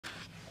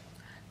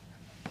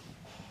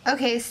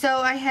Okay, so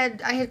I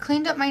had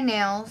cleaned up my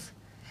nails,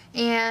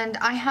 and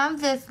I have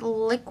this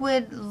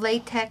liquid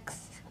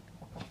latex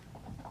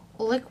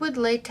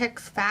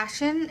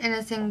fashion, and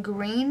it's in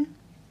green.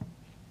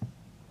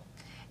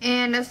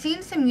 And I've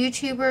seen some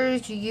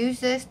YouTubers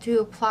use this to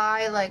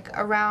apply like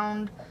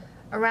around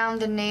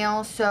the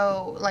nail,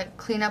 so like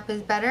cleanup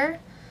is better.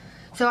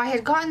 So I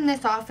had gotten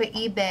this off at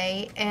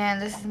eBay,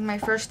 and this is my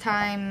first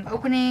time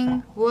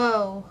opening.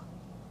 Whoa.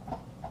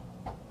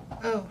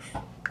 Oh.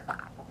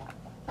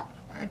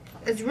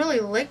 It's really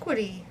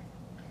liquidy.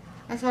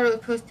 I thought it was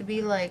supposed to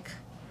be like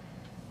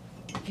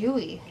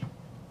gooey.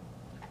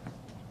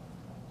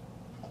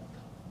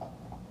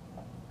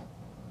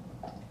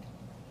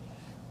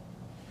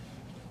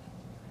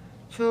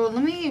 So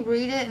let me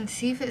read it and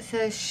see if it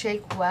says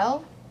shake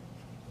well.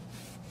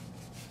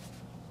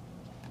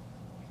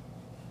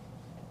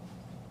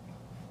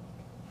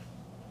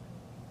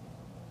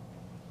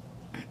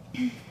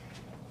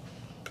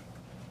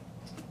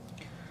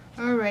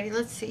 Alrighty,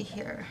 let's see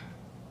here.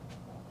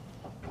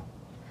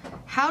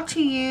 How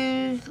to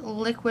use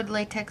liquid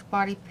latex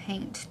body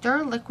paint.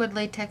 Stir liquid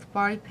latex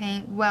body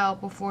paint well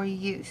before you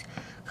use.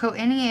 Coat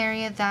any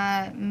area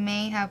that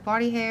may have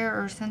body hair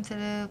or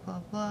sensitive, blah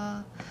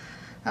blah.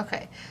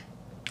 Okay.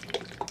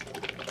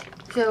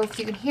 So if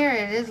you can hear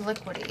it, it is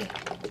liquidy.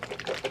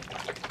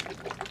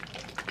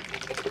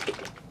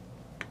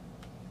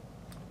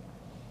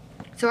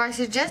 So I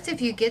suggest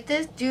if you get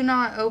this, do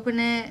not open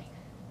it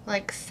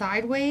like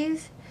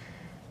sideways.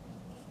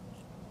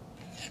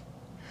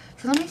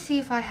 So let me see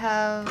if I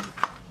have,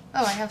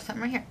 oh, I have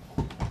something right here.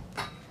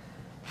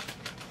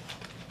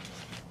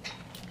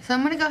 So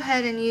I'm going to go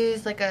ahead and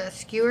use like a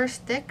skewer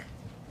stick.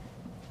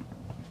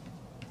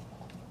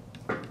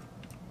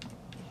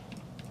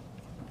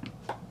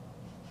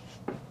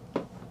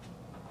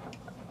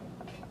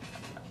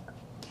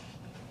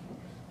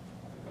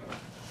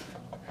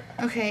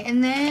 Okay,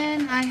 and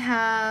then I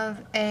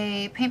have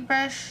a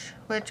paintbrush,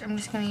 which I'm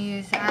just going to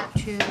use that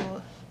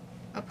to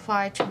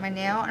apply to my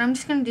nail. And I'm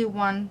just going to do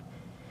one.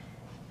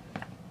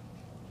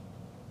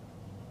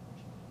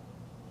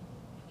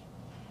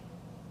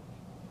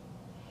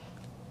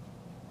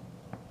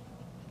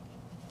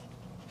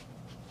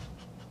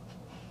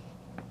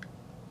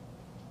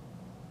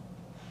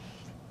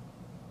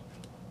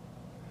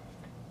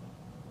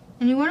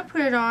 And you want to put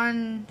it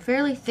on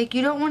fairly thick.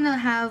 You don't want to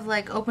have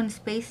like open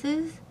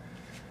spaces,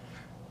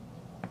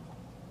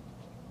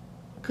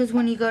 because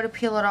when you go to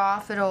peel it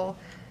off, it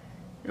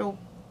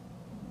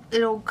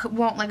won't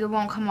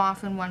come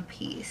off in one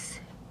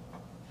piece.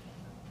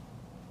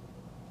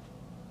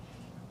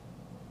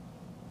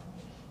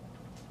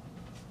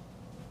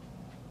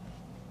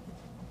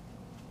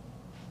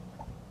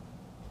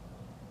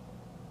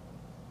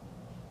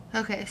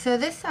 Okay, so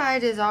this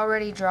side is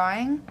already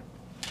drying.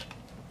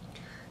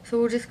 So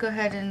we'll just go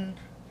ahead and,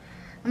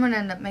 I'm going to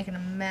end up making a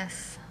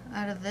mess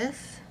out of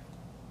this.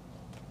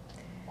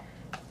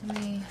 Let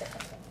me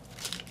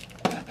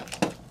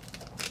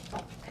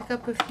pick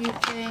up a few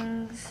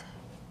things.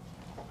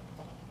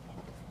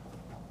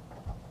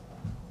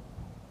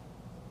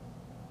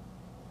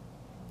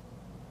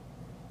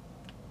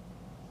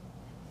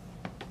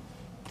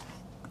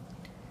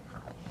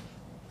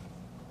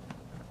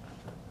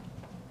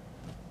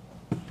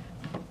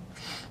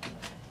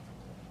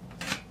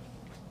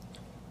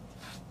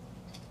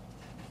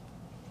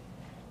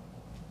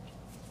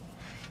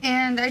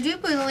 And I do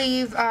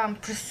believe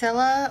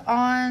Priscilla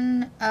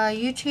on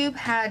YouTube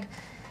had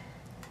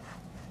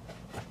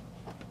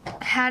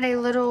a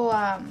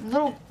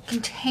little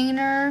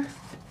container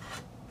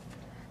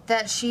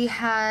that she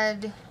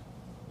had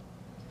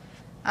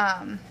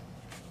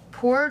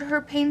poured her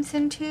paints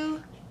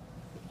into.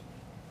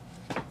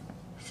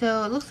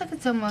 So it looks like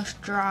it's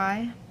almost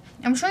dry.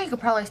 I'm sure you could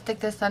probably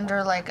stick this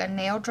under like a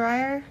nail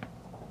dryer.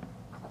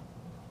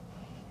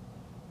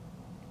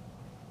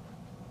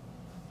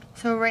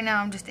 So right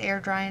now I'm just air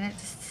drying it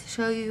just to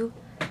show you.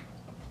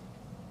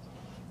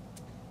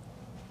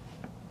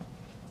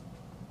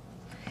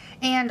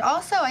 And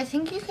also I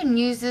think you can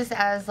use this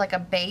as like a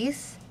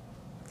base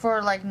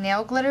for like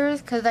nail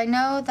glitters, because I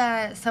know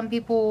that some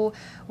people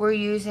were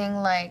using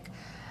like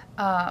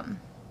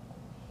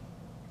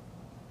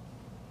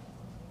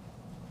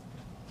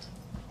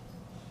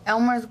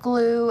Elmer's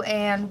glue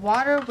and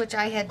water, which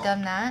I had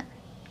done that.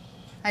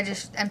 I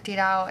just emptied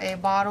out a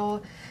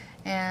bottle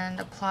and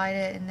applied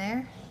it in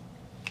there.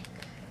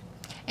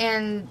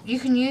 And you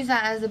can use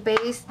that as a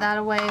base,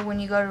 that way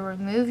when you go to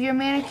remove your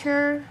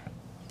manicure,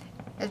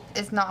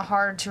 it's not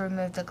hard to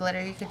remove the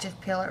glitter. You could just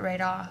peel it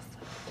right off.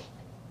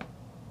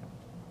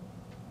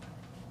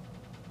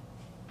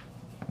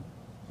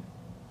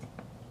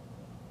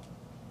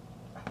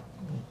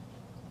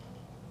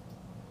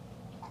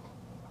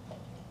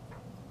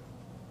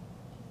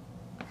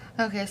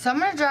 Okay, so I'm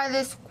going to dry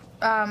this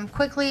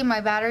quickly. My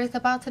battery's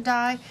about to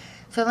die.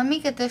 So let me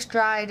get this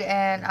dried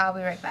and I'll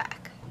be right back.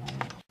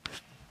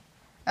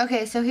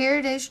 Okay, so here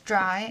it is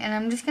dry, and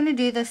I'm just going to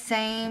do the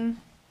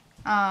same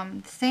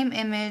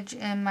image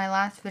in my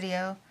last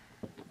video.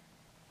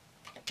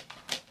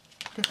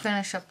 to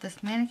finish up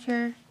this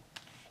manicure.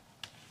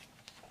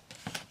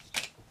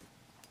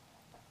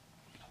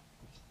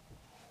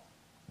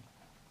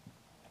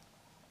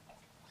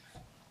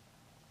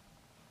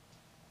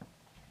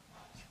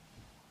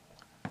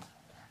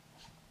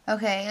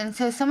 Okay, and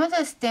so some of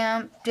the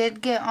stamp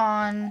did get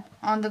on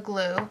the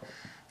glue.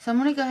 So I'm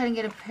going to go ahead and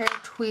get a pair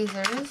of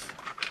tweezers.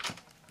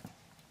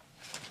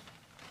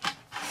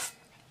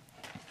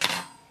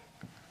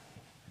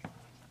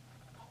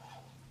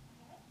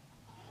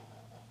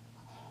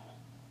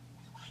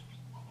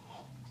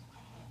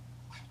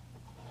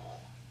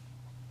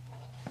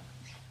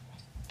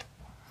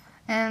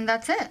 And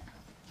that's it.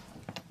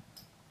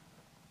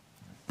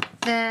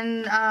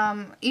 Then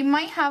you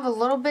might have a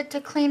little bit to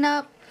clean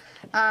up,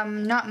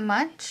 not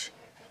much.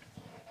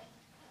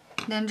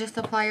 Then just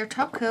apply your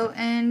top coat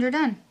and you're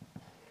done.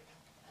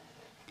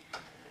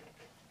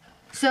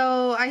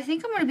 So I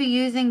think I'm going to be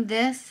using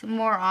this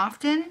more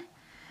often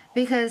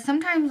because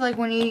sometimes like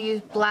when you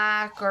use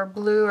black or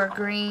blue or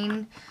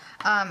green,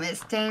 it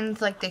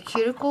stains like the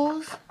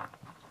cuticles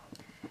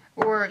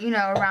or, you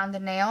know, around the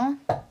nail.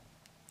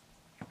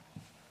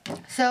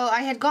 So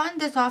I had gotten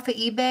this off of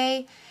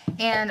eBay,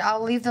 and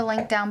I'll leave the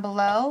link down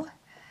below.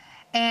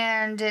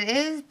 And it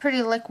is pretty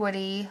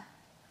liquidy,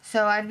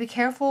 so I'd be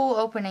careful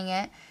opening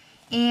it.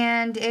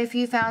 And if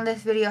you found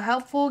this video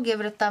helpful, give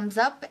it a thumbs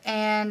up,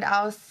 and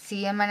I'll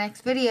see you in my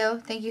next video.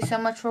 Thank you so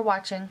much for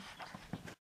watching.